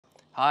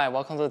Hi,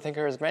 welcome to the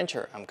Thinker's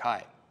Adventure. I'm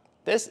Kai.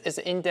 This is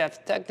an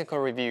in-depth technical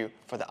review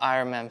for the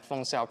Ironman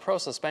Foam Cell Pro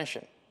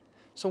suspension.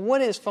 So what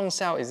is foam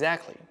cell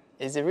exactly?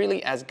 Is it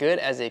really as good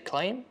as they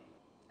claim?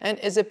 And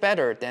is it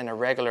better than a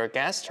regular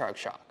gas charge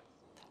shock?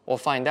 We'll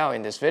find out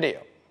in this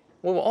video.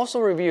 We will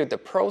also review the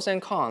pros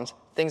and cons,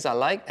 things I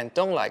like and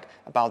don't like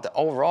about the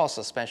overall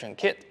suspension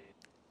kit.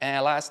 And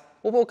at last,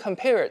 we will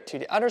compare it to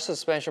the other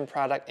suspension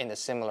product in a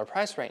similar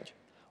price range.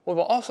 We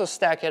will also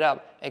stack it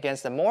up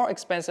against the more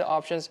expensive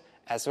options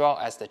as well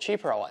as the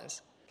cheaper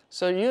ones,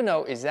 so you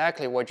know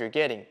exactly what you're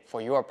getting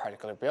for your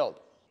particular build.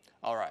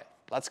 Alright,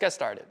 let's get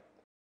started.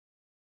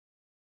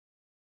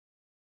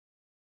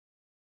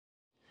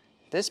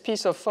 This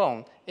piece of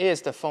foam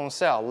is the foam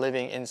cell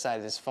living inside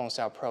this Foam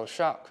Cell Pro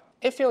shock.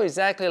 It feels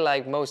exactly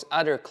like most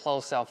other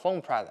closed cell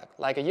foam product,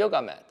 like a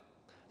yoga mat.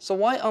 So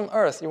why on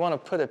earth you want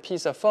to put a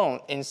piece of foam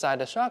inside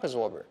the shock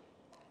absorber?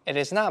 It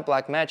is not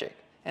black magic,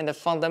 and the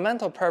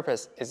fundamental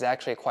purpose is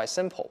actually quite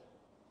simple.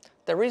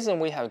 The reason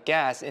we have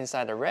gas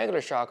inside the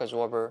regular shock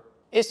absorber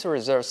is to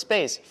reserve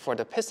space for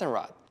the piston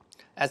rod.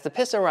 As the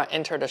piston rod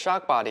enters the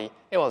shock body,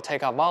 it will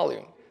take up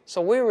volume. So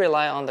we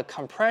rely on the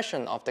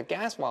compression of the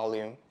gas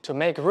volume to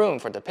make room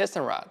for the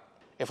piston rod.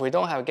 If we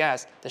don't have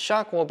gas, the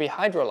shock will be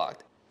hydrolocked.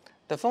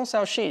 The foam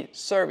cell sheet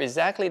serves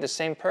exactly the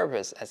same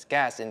purpose as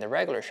gas in the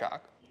regular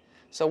shock.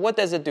 So what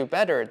does it do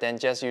better than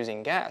just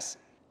using gas?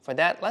 For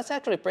that, let's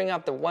actually bring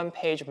up the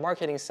one-page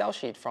marketing sell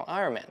sheet from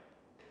Ironman.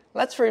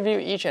 Let's review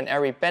each and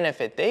every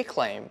benefit they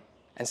claim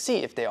and see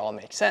if they all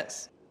make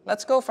sense.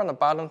 Let's go from the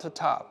bottom to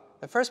top.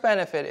 The first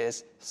benefit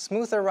is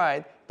smoother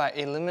ride by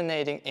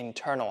eliminating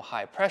internal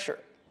high pressure.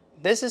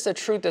 This is a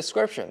true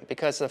description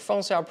because the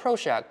Foam Cell Pro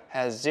shock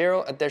has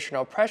zero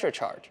additional pressure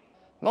charge.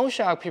 Most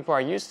shock people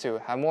are used to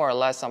have more or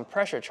less some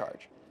pressure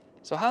charge.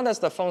 So how does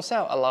the foam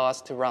cell allow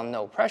us to run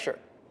no pressure?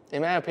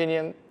 In my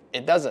opinion,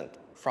 it doesn't.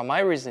 From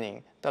my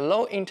reasoning, the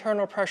low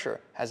internal pressure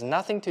has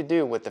nothing to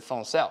do with the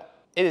foam cell.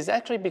 It is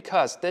actually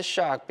because this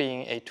shock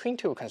being a twin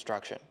tube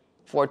construction.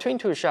 For a twin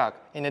tube shock,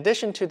 in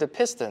addition to the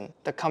piston,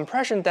 the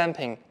compression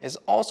damping is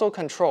also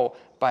controlled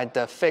by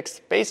the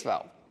fixed base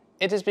valve.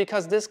 It is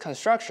because this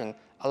construction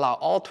allows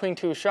all twin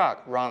tube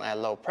shock run at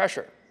low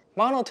pressure.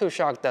 Mono tube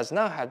shock does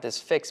not have this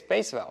fixed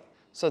base valve,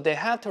 so they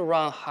have to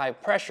run high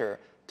pressure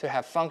to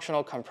have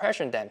functional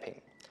compression damping.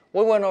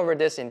 We went over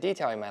this in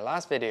detail in my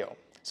last video,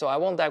 so I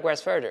won't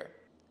digress further.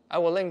 I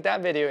will link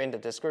that video in the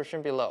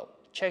description below.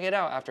 Check it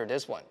out after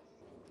this one.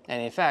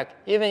 And in fact,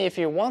 even if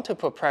you want to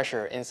put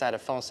pressure inside a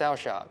foam cell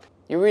shock,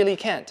 you really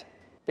can't,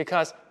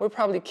 because we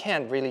probably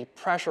can't really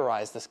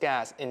pressurize this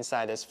gas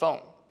inside this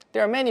foam.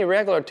 There are many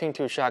regular twin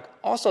tube shock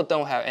also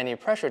don't have any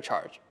pressure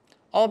charge,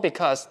 all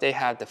because they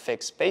have the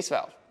fixed base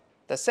valve.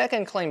 The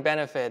second claim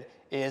benefit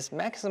is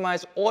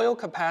maximize oil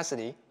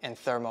capacity and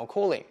thermal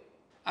cooling.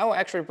 I will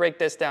actually break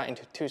this down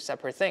into two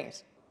separate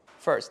things.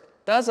 First,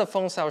 does a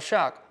foam cell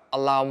shock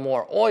allow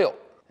more oil?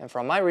 And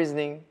from my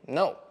reasoning,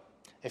 no.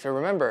 If you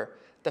remember,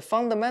 the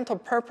fundamental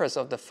purpose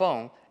of the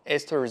foam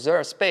is to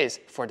reserve space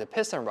for the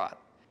piston rod.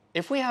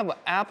 If we have an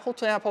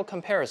apple-to-apple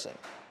comparison,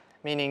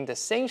 meaning the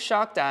same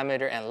shock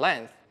diameter and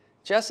length,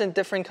 just in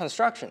different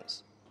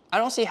constructions, I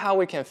don't see how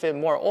we can fit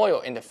more oil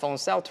in the foam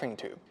cell twin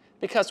tube,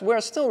 because we're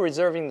still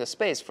reserving the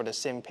space for the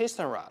same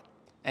piston rod.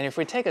 And if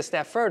we take a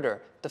step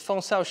further, the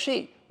foam cell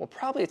sheet will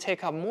probably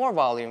take up more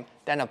volume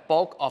than a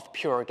bulk of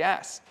pure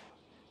gas.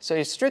 So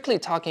if strictly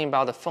talking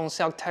about the foam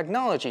cell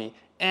technology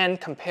and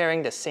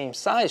comparing the same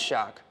size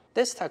shock,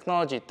 this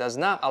technology does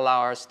not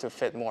allow us to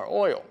fit more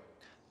oil.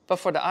 But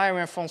for the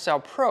Ironman Foam Cell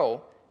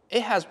Pro,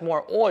 it has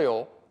more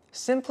oil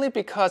simply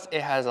because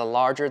it has a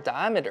larger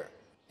diameter.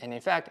 And in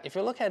fact, if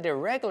you look at the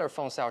regular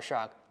foam cell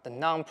shock, the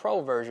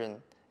non-pro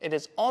version, it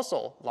is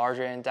also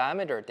larger in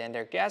diameter than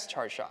their gas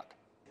charge shock.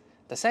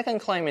 The second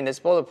claim in this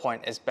bullet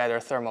point is better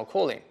thermal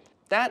cooling.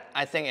 That,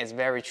 I think, is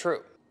very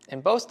true.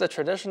 In both the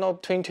traditional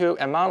twin tube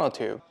and mono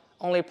tube,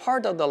 only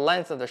part of the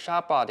length of the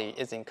shock body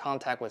is in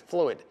contact with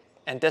fluid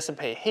and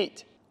dissipate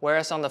heat.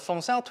 Whereas on the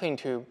foam cell twin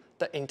tube,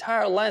 the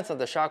entire length of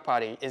the shock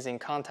body is in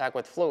contact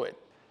with fluid.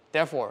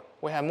 Therefore,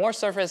 we have more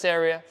surface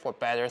area for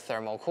better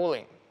thermal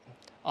cooling.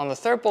 On the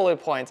third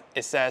bullet point,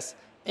 it says,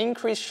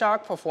 increase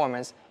shock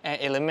performance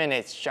and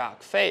eliminates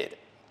shock fade.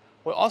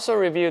 We also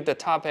reviewed the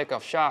topic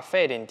of shock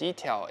fade in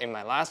detail in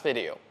my last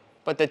video.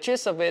 But the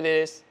gist of it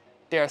is,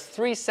 there are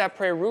three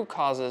separate root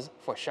causes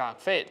for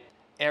shock fade.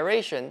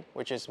 Aeration,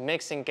 which is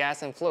mixing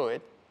gas and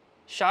fluid,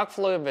 shock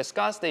fluid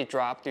viscosity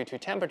drop due to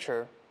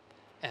temperature,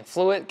 and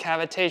fluid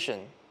cavitation,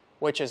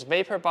 which is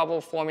vapor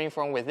bubble forming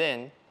from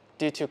within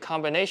due to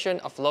combination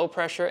of low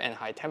pressure and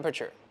high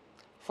temperature.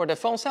 For the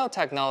foam cell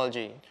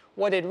technology,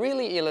 what it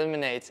really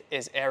eliminates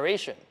is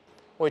aeration,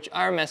 which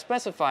Ironman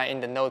specify in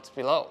the notes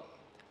below.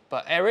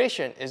 But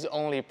aeration is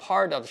only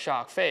part of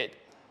shock fade.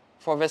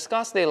 For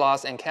viscosity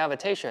loss and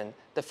cavitation,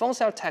 the foam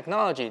cell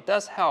technology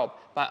does help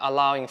by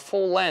allowing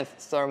full-length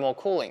thermal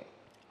cooling.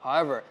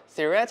 However,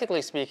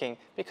 theoretically speaking,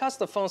 because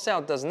the foam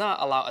cell does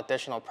not allow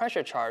additional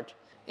pressure charge,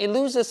 it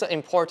loses an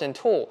important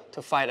tool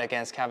to fight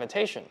against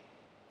cavitation.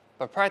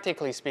 But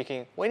practically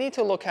speaking, we need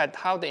to look at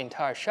how the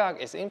entire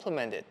shock is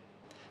implemented.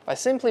 By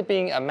simply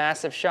being a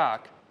massive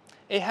shock,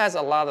 it has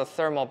a lot of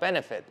thermal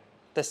benefit,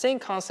 the same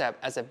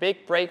concept as a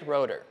big brake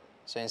rotor.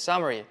 So in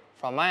summary,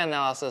 from my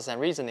analysis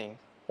and reasoning,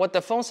 what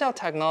the foam cell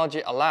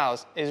technology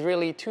allows is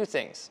really two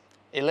things: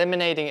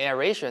 eliminating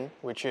aeration,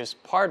 which is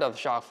part of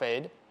shock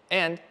fade,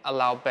 and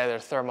allow better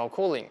thermal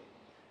cooling.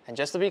 And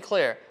just to be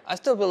clear, I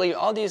still believe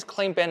all these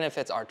claimed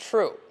benefits are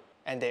true,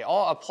 and they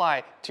all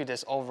apply to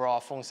this overall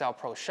Foam Cell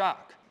Pro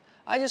shock.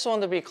 I just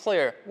want to be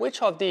clear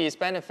which of these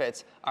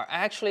benefits are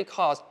actually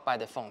caused by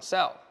the foam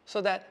cell, so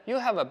that you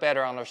have a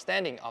better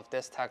understanding of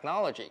this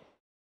technology.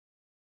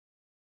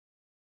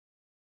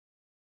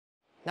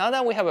 Now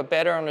that we have a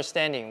better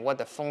understanding what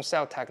the foam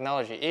cell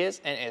technology is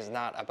and is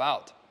not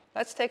about,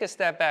 let's take a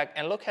step back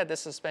and look at the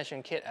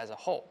suspension kit as a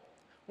whole.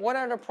 What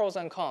are the pros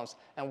and cons,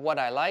 and what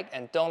I like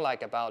and don't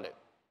like about it?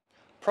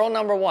 Pro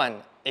number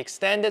 1,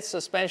 extended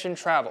suspension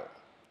travel.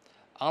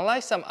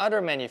 Unlike some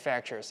other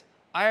manufacturers,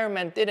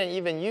 Ironman didn't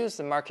even use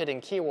the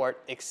marketing keyword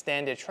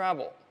extended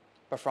travel.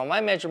 But from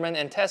my measurement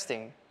and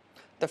testing,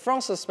 the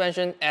front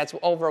suspension adds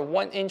over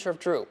 1 inch of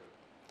droop,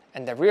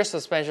 and the rear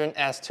suspension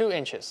adds 2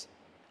 inches.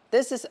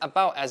 This is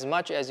about as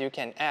much as you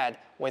can add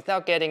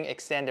without getting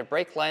extended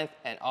brake length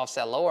and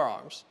offset lower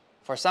arms.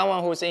 For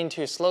someone who's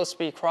into slow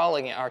speed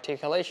crawling and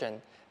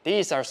articulation,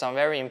 these are some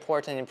very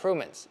important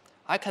improvements.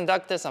 I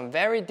conducted some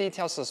very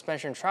detailed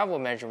suspension travel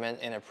measurement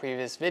in a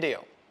previous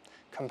video,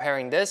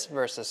 comparing this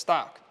versus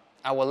stock.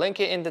 I will link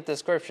it in the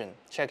description.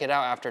 Check it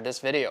out after this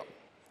video.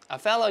 A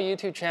fellow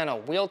YouTube channel,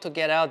 Will to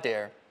Get Out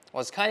There,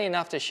 was kind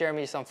enough to share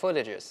me some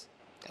footages.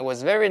 It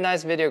was very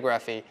nice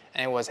videography,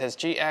 and it was his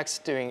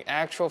GX doing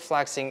actual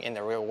flexing in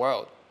the real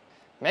world.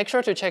 Make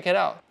sure to check it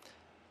out.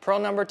 Pro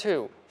number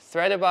 2,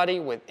 threaded body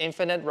with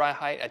infinite ride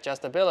height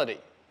adjustability.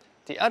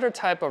 The other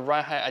type of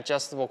ride height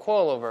adjustable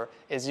coilover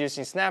is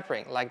using snap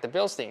ring like the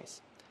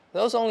Bilsteins.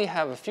 Those only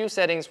have a few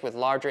settings with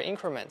larger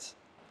increments.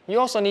 You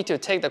also need to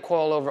take the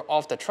coilover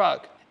off the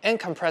truck and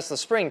compress the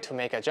spring to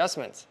make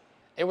adjustments.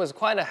 It was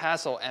quite a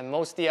hassle, and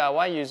most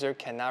DIY users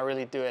cannot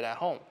really do it at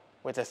home.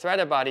 With the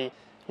threaded body,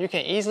 you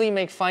can easily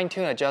make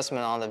fine-tuned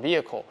adjustment on the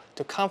vehicle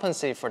to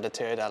compensate for the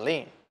Toyota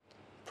lean.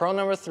 Pro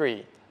number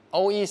 3,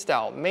 OE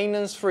style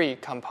maintenance-free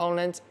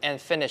components and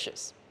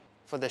finishes.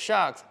 For the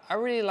shocks, I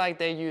really like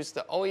they use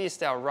the OE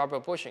style rubber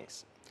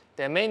bushings.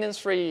 They're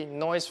maintenance-free,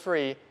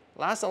 noise-free,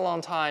 last a long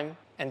time,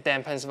 and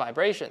dampens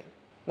vibration.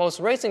 Most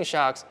racing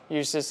shocks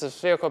use the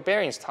spherical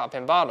bearings top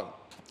and bottom.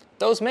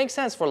 Those make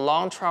sense for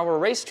long travel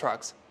race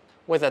trucks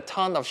with a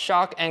ton of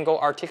shock angle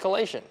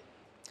articulation.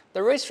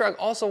 The race truck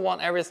also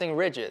want everything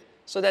rigid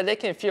so that they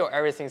can feel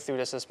everything through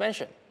the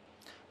suspension.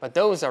 But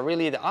those are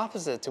really the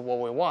opposite to what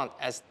we want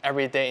as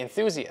everyday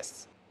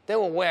enthusiasts. They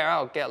will wear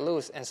out, get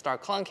loose, and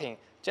start clunking,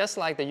 just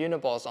like the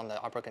uniballs on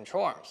the upper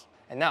control arms.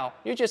 And now,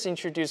 you just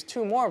introduce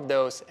 2 more of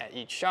those at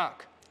each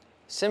shock.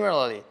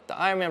 Similarly, the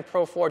Ironman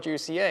Pro Forge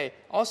UCA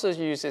also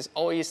uses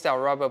OE-style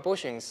rubber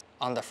bushings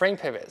on the frame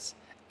pivots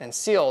and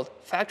sealed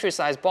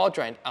factory-sized ball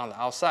joint on the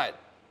outside.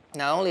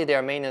 Not only they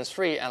are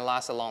maintenance-free and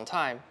last a long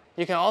time,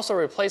 you can also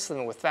replace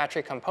them with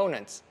factory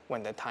components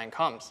when the time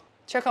comes.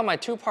 Check out my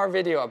 2-part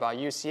video about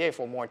UCA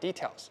for more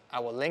details. I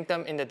will link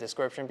them in the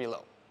description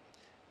below.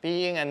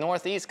 Being a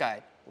Northeast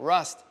guy,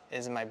 rust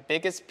is my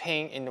biggest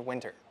pain in the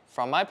winter.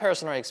 From my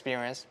personal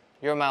experience,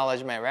 your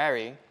mileage may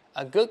vary,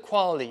 a good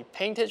quality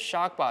painted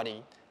shock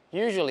body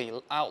usually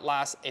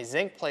outlasts a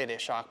zinc-plated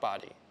shock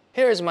body.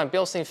 Here is my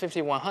Bilstein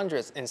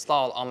 5100s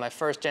installed on my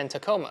first-gen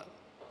Tacoma.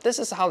 This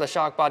is how the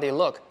shock body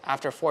looked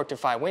after 4 to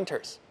 5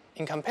 winters.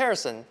 In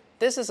comparison,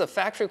 this is a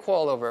factory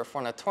coilover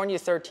from the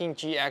 2013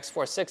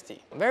 GX460.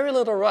 Very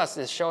little rust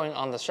is showing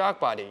on the shock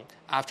body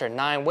after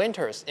 9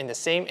 winters in the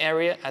same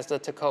area as the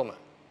Tacoma.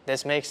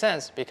 This makes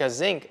sense because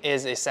zinc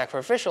is a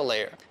sacrificial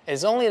layer.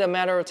 It's only a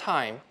matter of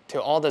time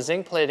till all the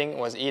zinc plating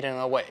was eaten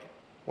away.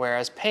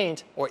 Whereas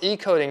paint, or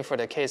E-coating for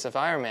the case of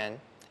Ironman,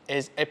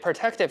 is a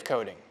protective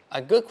coating.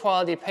 A good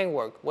quality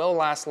paintwork will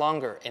last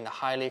longer in a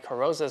highly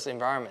corrosive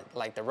environment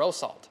like the road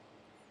salt.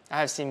 I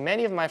have seen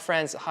many of my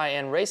friends'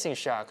 high-end racing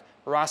shock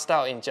rust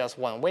out in just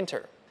 1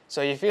 winter.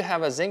 So if you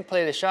have a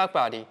zinc-plated shock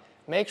body,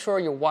 make sure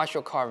you wash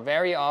your car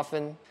very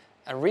often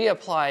and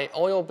reapply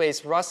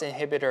oil-based rust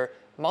inhibitor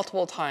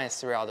multiple times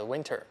throughout the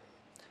winter.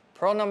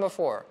 Pro number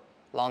 4,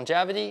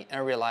 longevity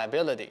and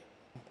reliability.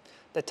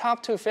 The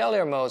top 2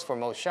 failure modes for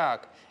most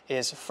shock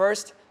is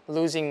first,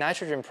 losing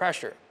nitrogen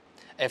pressure.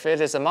 If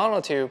it is a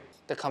monotube,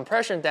 the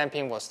compression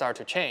damping will start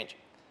to change.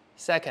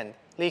 Second,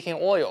 leaking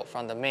oil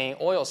from the main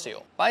oil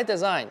seal. By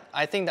design,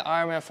 I think the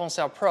Ironman Foam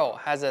Cell Pro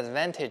has an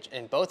advantage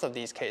in both of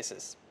these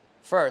cases.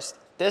 First,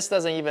 this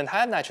doesn't even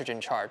have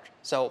nitrogen charge,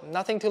 so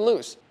nothing to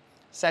lose.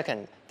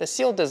 Second, the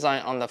seal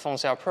design on the Foam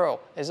Cell Pro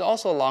is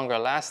also longer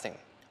lasting.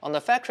 On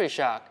the factory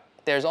shock,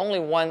 there's only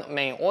 1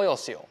 main oil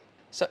seal,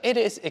 so it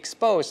is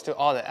exposed to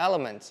all the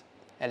elements.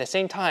 At the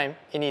same time,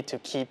 you need to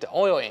keep the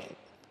oil in.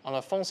 On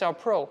the Foam Cell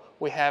Pro,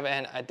 we have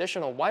an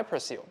additional wiper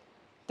seal.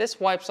 This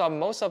wipes off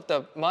most of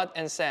the mud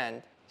and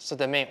sand, so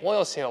the main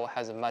oil seal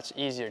has a much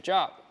easier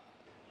job.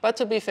 But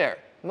to be fair,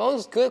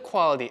 most good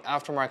quality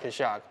aftermarket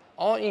shock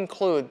all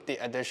include the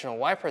additional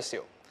wiper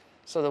seal.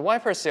 So the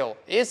wiper seal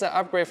is an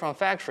upgrade from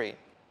factory,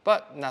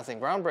 but nothing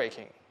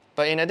groundbreaking.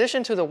 But in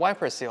addition to the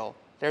wiper seal,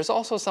 there's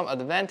also some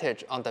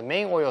advantage on the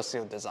main oil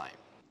seal design.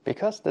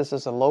 Because this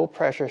is a low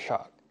pressure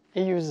shock,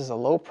 it uses a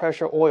low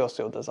pressure oil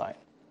seal design.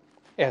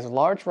 It has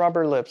large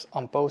rubber lips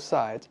on both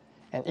sides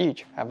and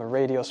each have a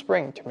radial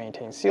spring to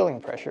maintain sealing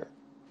pressure.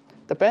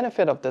 The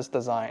benefit of this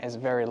design is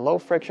very low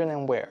friction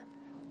and wear.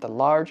 The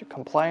large,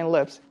 compliant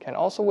lips can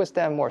also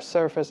withstand more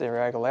surface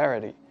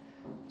irregularity.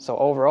 So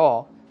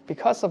overall,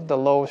 because of the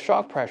low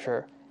shock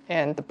pressure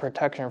and the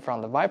protection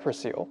from the wiper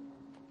seal,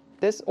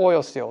 this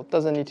oil seal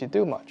doesn't need to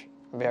do much.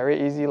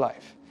 Very easy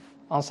life.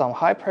 On some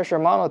high-pressure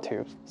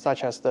monotubes,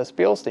 such as this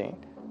Bilstein,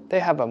 they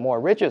have a more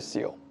rigid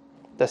seal.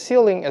 The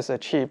sealing is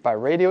achieved by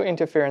radial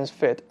interference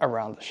fit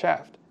around the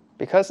shaft.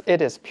 Because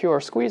it is pure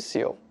squeeze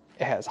seal,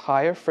 it has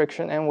higher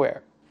friction and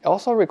wear. It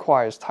also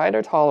requires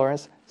tighter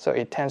tolerance, so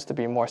it tends to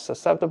be more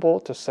susceptible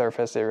to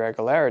surface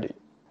irregularity.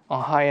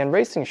 On high-end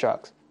racing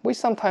shocks, we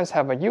sometimes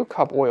have a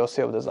U-cup oil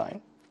seal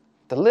design.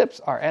 The lips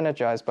are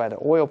energized by the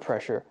oil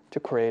pressure to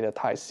create a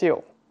tight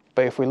seal.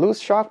 But if we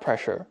lose shock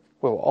pressure,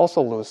 we will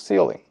also lose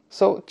sealing.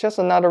 So just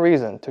another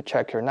reason to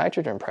check your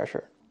nitrogen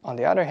pressure. On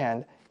the other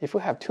hand, if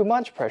we have too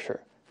much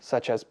pressure,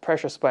 such as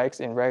pressure spikes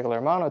in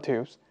regular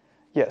monotubes,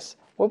 yes,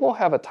 we will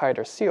have a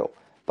tighter seal,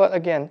 but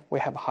again, we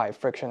have high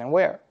friction and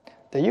wear.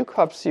 The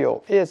U-cup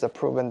seal is a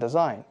proven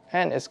design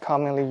and is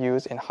commonly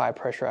used in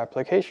high-pressure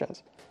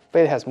applications,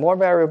 but it has more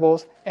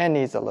variables and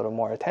needs a little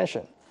more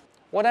attention.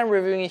 What I'm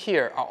reviewing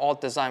here are all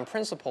design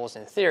principles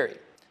in theory.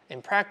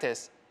 In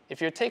practice,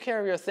 if you take care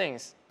of your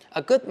things,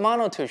 a good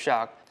monotube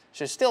shock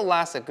should still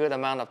last a good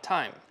amount of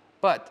time.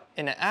 But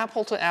in an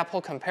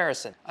apple-to-apple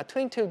comparison, a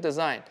twin-tube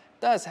design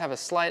does have a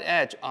slight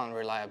edge on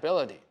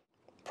reliability.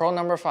 Pro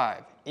number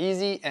 5,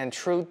 easy and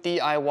true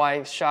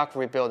DIY shock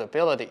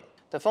rebuildability.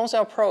 The Foam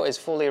Cell Pro is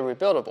fully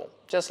rebuildable,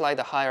 just like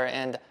the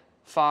higher-end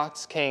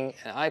Fox, King,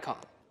 and Icon.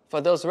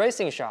 For those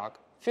racing shock,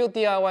 few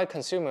DIY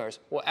consumers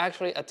will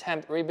actually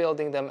attempt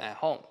rebuilding them at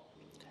home.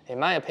 In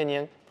my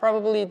opinion,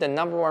 probably the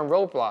number one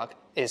roadblock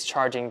is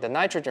charging the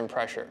nitrogen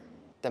pressure.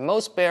 The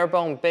most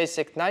bare-bone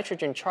basic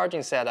nitrogen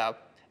charging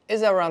setup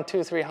is around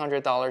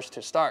 $200–300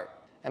 to start,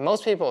 and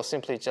most people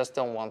simply just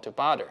don't want to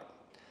bother.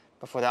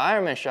 But for the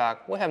Ironman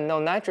shock, we have no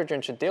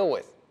nitrogen to deal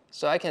with.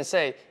 So I can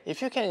say,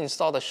 if you can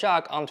install the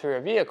shock onto your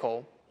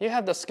vehicle, you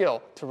have the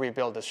skill to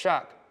rebuild the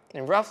shock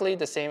in roughly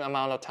the same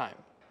amount of time.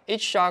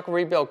 Each shock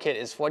rebuild kit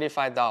is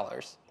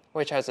 $45,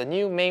 which has a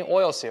new main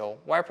oil seal,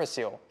 wiper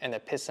seal, and a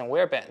piston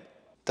wear band.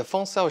 The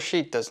foam cell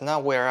sheet does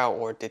not wear out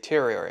or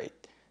deteriorate.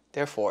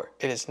 Therefore,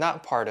 it is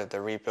not part of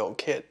the rebuild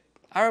kit.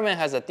 Ironman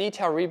has a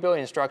detailed rebuild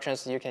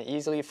instructions you can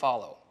easily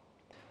follow.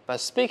 But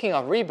speaking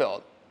of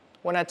rebuild,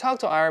 when I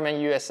talked to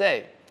Ironman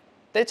USA,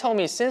 they told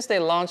me since they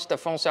launched the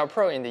Foam Cell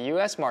Pro in the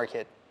US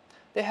market,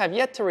 they have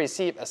yet to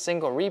receive a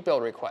single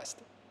rebuild request.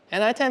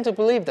 And I tend to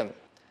believe them,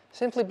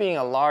 simply being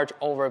a large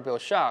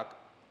overbuilt shock,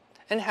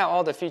 and how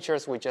all the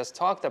features we just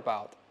talked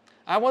about.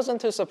 I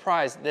wasn't too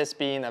surprised this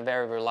being a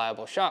very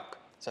reliable shock.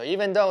 So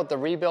even though the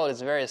rebuild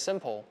is very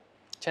simple,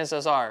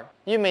 chances are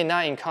you may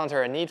not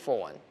encounter a need for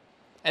one.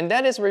 And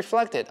that is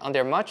reflected on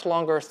their much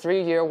longer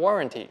 3-year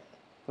warranty.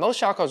 Most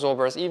shock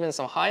absorbers, even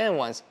some high-end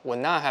ones, would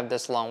not have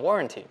this long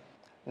warranty.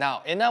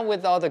 Now, enough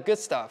with all the good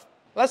stuff.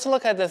 Let's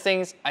look at the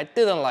things I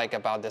didn't like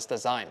about this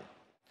design.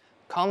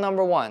 Con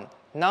number 1,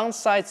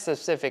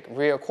 non-site-specific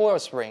rear coil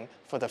spring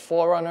for the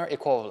Forerunner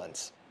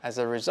equivalents. As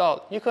a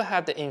result, you could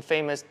have the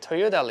infamous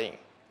Toyota lean.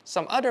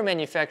 Some other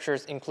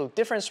manufacturers include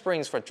different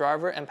springs for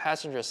driver and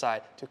passenger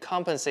side to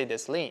compensate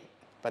this lean.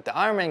 But the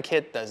Ironman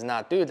kit does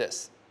not do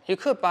this. You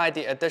could buy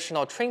the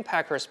additional trim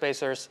packer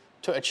spacers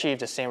to achieve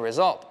the same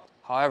result.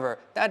 However,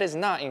 that is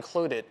not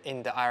included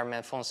in the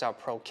Ironman Foam Cell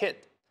Pro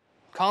kit.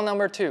 Con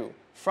number 2,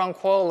 front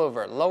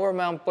coilover lower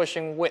mount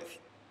bushing width.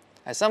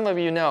 As some of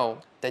you know,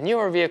 the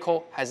newer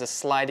vehicle has a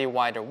slightly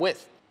wider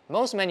width.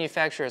 Most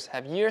manufacturers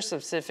have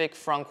year-specific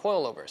front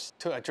coilovers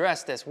to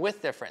address this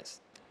width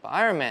difference, but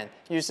Ironman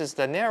uses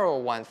the narrower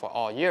one for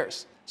all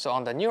years. So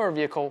on the newer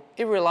vehicle,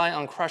 it relies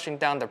on crushing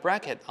down the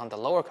bracket on the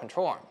lower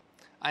control arm.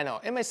 I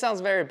know, it may sound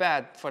very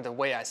bad for the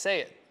way I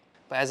say it,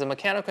 but as a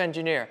mechanical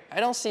engineer, I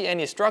don't see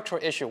any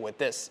structural issue with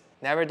this.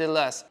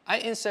 Nevertheless, I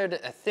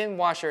inserted a thin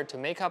washer to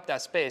make up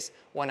that space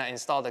when I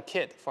installed the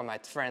kit for my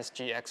friend's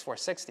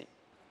GX460.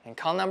 And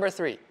con number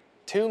 3,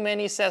 too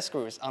many set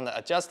screws on the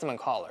adjustment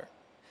collar.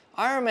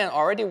 Ironman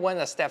already went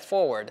a step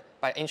forward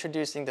by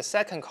introducing the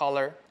second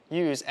collar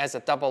used as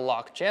a double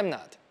lock jam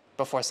nut.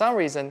 But for some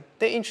reason,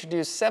 they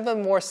introduced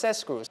 7 more set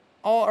screws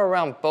all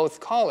around both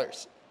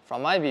collars.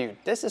 From my view,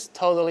 this is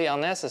totally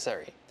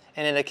unnecessary.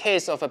 And in the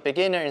case of a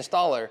beginner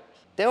installer,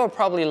 they will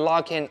probably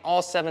lock in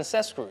all 7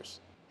 set screws.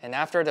 And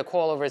after the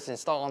coilover is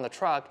installed on the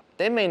truck,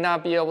 they may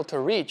not be able to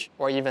reach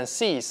or even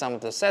see some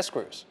of the set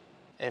screws.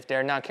 If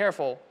they're not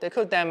careful, they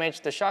could damage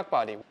the shock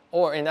body,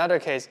 or in other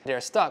case, they're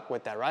stuck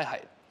with that ride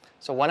height.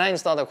 So when I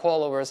install the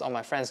coilovers on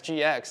my friend's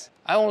GX,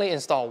 I only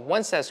install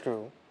 1 set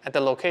screw at the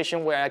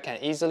location where I can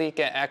easily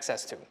get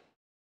access to.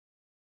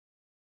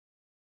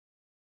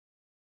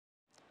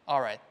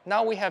 Alright,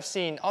 now we have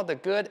seen all the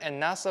good and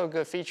not so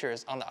good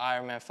features on the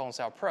Ironman Foam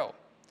Cell Pro.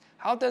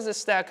 How does it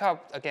stack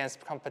up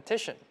against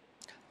competition?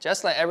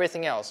 Just like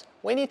everything else,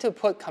 we need to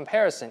put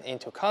comparison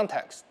into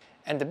context.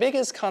 And the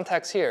biggest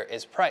context here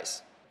is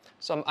price.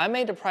 So I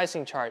made a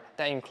pricing chart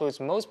that includes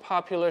most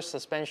popular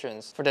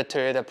suspensions for the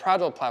Toyota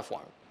Prado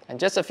platform. And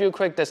just a few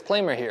quick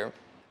disclaimer here.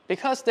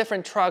 Because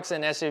different trucks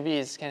and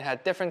SUVs can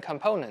have different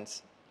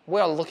components, we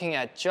are looking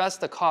at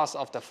just the cost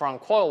of the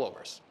front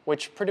coilovers,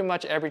 which pretty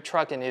much every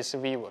truck and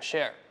SUV will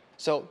share.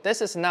 So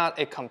this is not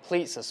a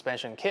complete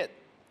suspension kit.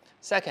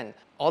 Second,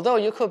 although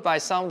you could buy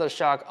some of the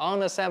shock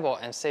unassembled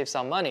and save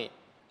some money,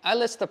 I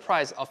list the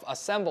price of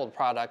assembled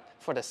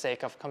product for the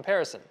sake of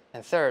comparison.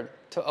 And third,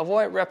 to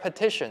avoid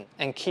repetition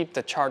and keep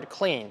the chart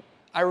clean,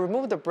 I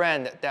removed the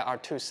brands that are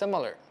too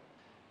similar.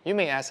 You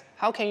may ask,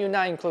 how can you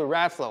not include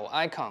Radflo,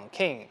 Icon,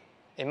 King?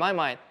 In my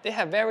mind, they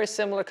have very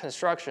similar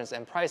constructions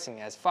and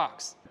pricing as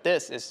Fox.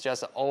 This is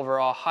just an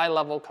overall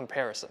high-level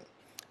comparison.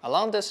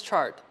 Along this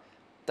chart,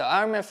 the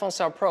Ironman Foam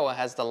Cell Pro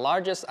has the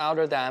largest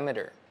outer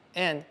diameter,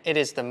 and it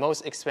is the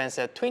most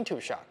expensive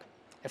twin-tube shock.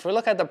 If we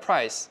look at the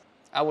price,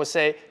 I would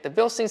say the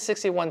Bilstein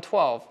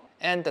 6112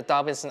 and the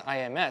Dobinson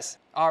IMS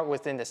are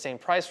within the same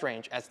price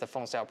range as the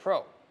Foam Cell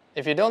Pro.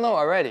 If you don't know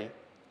already,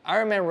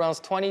 Ironman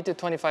runs 20 to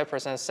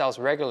 25% sales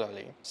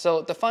regularly,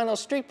 so the final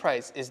street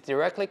price is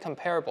directly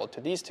comparable to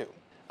these two.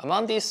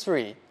 Among these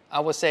three, I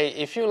would say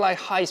if you like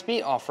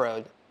high-speed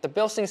off-road, the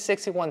Bilstein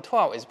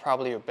 6112 is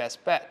probably your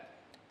best bet.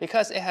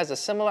 Because it has a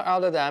similar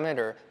outer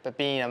diameter, but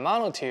being a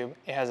monotube,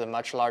 it has a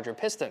much larger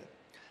piston.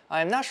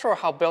 I am not sure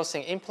how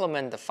Bilstein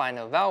implement the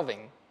final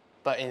valving,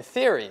 but in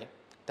theory,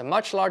 the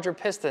much larger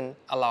piston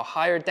allows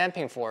higher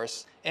damping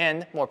force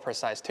and more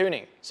precise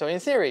tuning. So in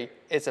theory,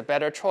 it's a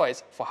better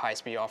choice for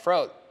high-speed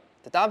off-road.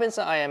 The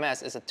Dobinson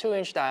IMS is a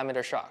 2-inch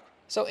diameter shock,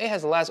 so it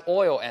has less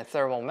oil and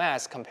thermal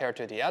mass compared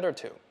to the other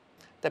two.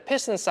 The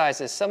piston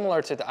size is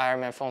similar to the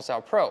Ironman Foam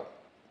Cell Pro.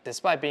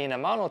 Despite being a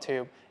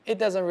monotube, it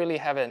doesn't really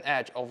have an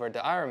edge over the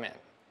Ironman.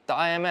 The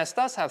IMS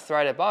does have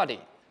threaded body,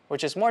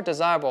 which is more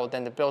desirable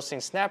than the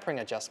Bilstein snap ring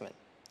adjustment.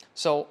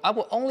 So I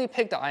will only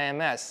pick the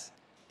IMS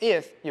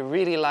if you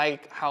really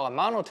like how a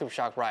monotube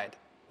shock ride,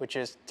 which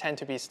tend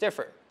to be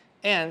stiffer,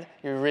 and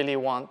you really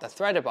want the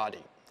threaded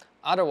body.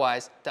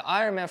 Otherwise, the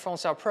Ironman Foam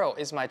Cell Pro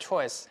is my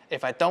choice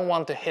if I don't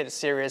want to hit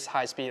serious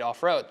high-speed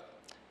off-road,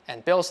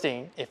 and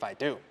Bilstein if I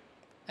do.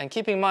 And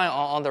keep in mind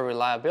on the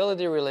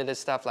reliability-related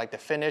stuff like the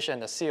finish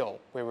and the seal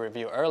we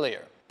reviewed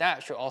earlier.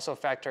 That should also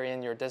factor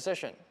in your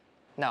decision.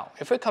 Now,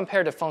 if we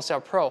compare the Foam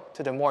Cell Pro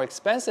to the more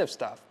expensive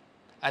stuff,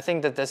 I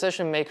think the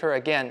decision maker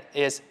again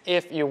is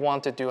if you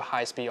want to do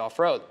high-speed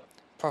off-road.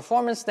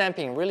 Performance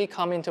damping really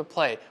comes into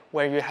play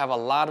where you have a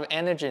lot of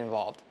energy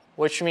involved,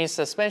 which means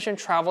suspension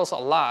travels a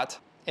lot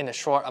in a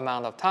short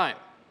amount of time.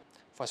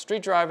 For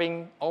street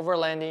driving,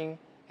 overlanding,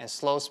 and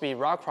slow-speed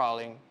rock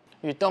crawling,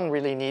 you don't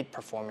really need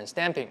performance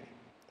damping.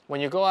 When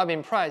you go up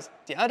in price,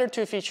 the other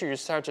two features you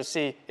start to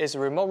see is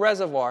remote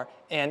reservoir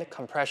and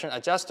compression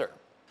adjuster,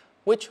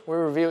 which we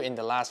reviewed in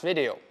the last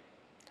video.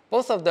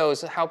 Both of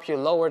those help you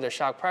lower the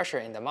shock pressure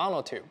in the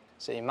monotube.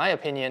 So in my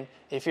opinion,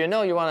 if you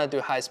know you want to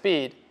do high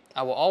speed,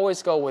 I will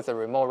always go with a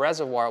remote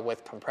reservoir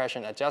with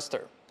compression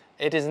adjuster.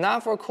 It is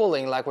not for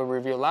cooling like we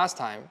reviewed last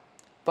time,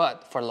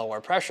 but for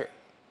lower pressure.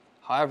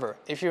 However,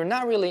 if you're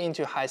not really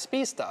into high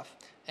speed stuff,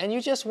 and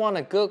you just want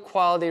a good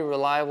quality,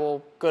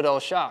 reliable, good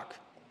old shock,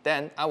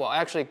 then I will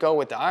actually go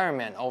with the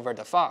Ironman over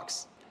the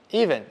Fox,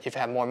 even if you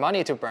have more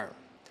money to burn,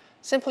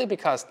 simply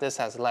because this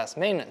has less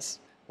maintenance.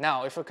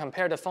 Now, if we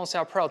compare the Foam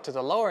Cell Pro to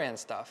the lower end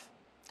stuff,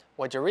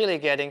 what you're really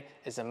getting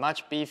is a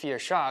much beefier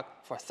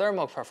shock for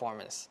thermal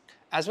performance,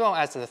 as well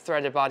as the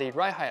threaded body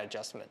ride height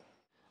adjustment.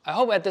 I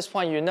hope at this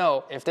point you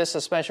know if this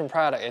suspension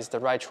product is the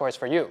right choice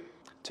for you.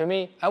 To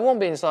me, I won't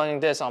be installing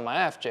this on my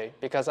FJ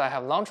because I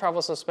have long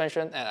travel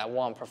suspension and I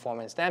want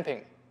performance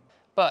damping.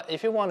 But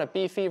if you want a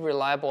beefy,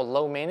 reliable,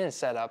 low maintenance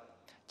setup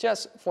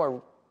just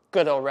for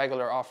good old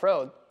regular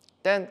off-road,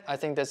 then I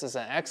think this is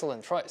an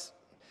excellent choice.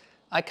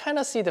 I kind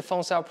of see the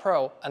Foam Cell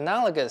Pro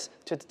analogous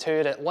to the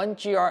Toyota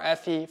 1GR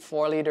FE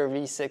 4-liter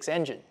V6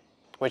 engine,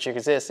 which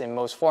exists in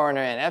most 4Runner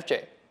and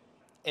FJ.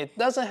 It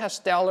doesn't have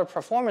stellar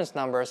performance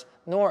numbers,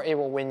 nor it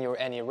will win you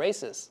any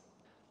races.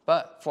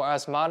 But for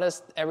us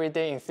modest,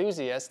 everyday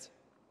enthusiasts,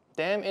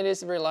 damn, it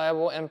is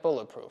reliable and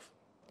bulletproof.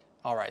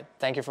 Alright,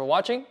 thank you for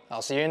watching.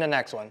 I'll see you in the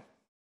next one.